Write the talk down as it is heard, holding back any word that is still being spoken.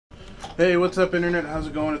Hey, what's up, internet? How's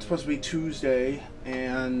it going? It's supposed to be Tuesday,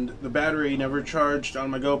 and the battery never charged on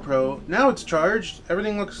my GoPro. Now it's charged.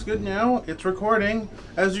 Everything looks good now. It's recording,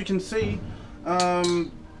 as you can see.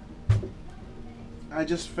 Um, I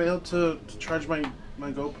just failed to charge my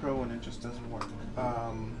GoPro, and it just doesn't work.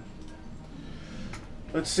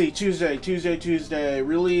 Let's see. Tuesday.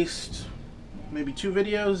 Released maybe 2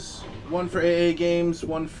 videos. One for AA Games,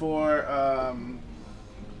 one for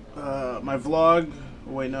my vlog.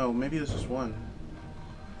 Wait, no, maybe it was just one.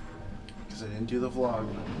 Because I didn't do the vlog.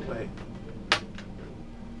 Wait.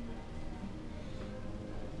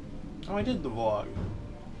 Oh, I did the vlog.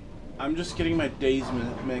 I'm just getting my days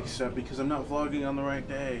mixed up because I'm not vlogging on the right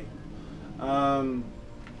day.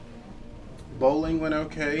 Bowling went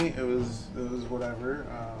okay. It was whatever.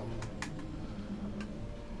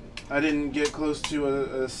 I didn't get close to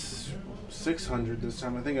a 600 this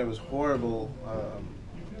time. I think I was horrible.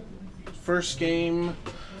 First game,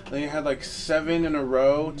 I think I had like 7 in a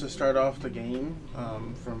row to start off the game,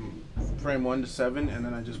 from frame 1 to 7, and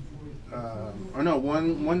then I just, or no,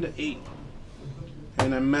 1 to 8,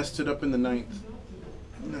 and I messed it up in the 9th.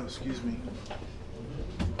 No, excuse me.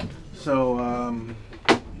 So,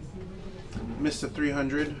 missed a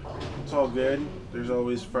 300. It's all good. There's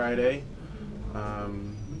always Friday.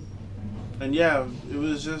 And yeah, it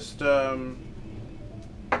was just kind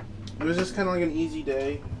of like an easy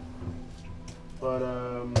day. But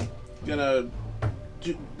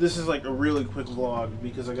this is like a really quick vlog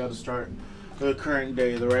because I got to start the current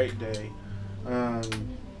day, the right day.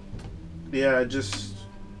 Yeah, I just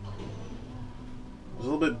was a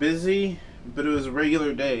little bit busy, but it was a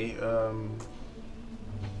regular day.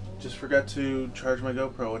 Just forgot to charge my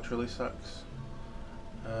GoPro, which really sucks.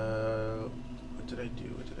 What did I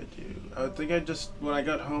do? I think when I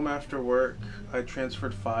got home after work, I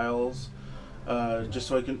transferred files, just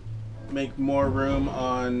so I can make more room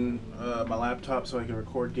on my laptop so I can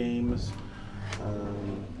record games.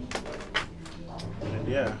 And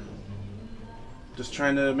yeah, just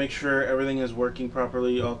trying to make sure everything is working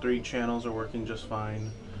properly. All 3 channels are working just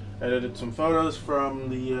fine. Edited some photos from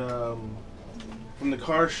the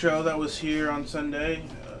car show that was here on Sunday.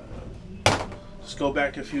 Just go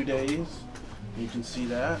back a few days, you can see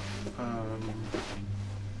that.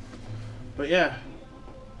 But yeah,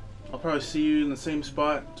 I'll probably see you in the same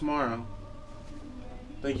spot tomorrow.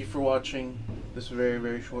 Thank you for watching this very,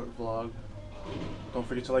 very short vlog. Don't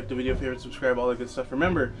forget to like the video, favorite, subscribe, all that good stuff.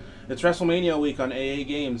 Remember, it's WrestleMania week on AA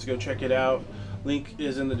Games. Go check it out. Link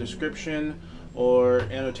is in the description or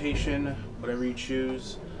annotation, whatever you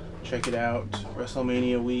choose. Check it out.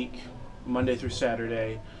 WrestleMania week, Monday through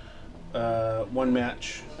Saturday. 1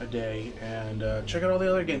 match a day. And check out all the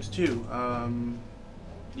other games too.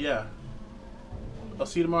 Yeah. I'll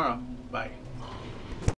see you tomorrow. Bye.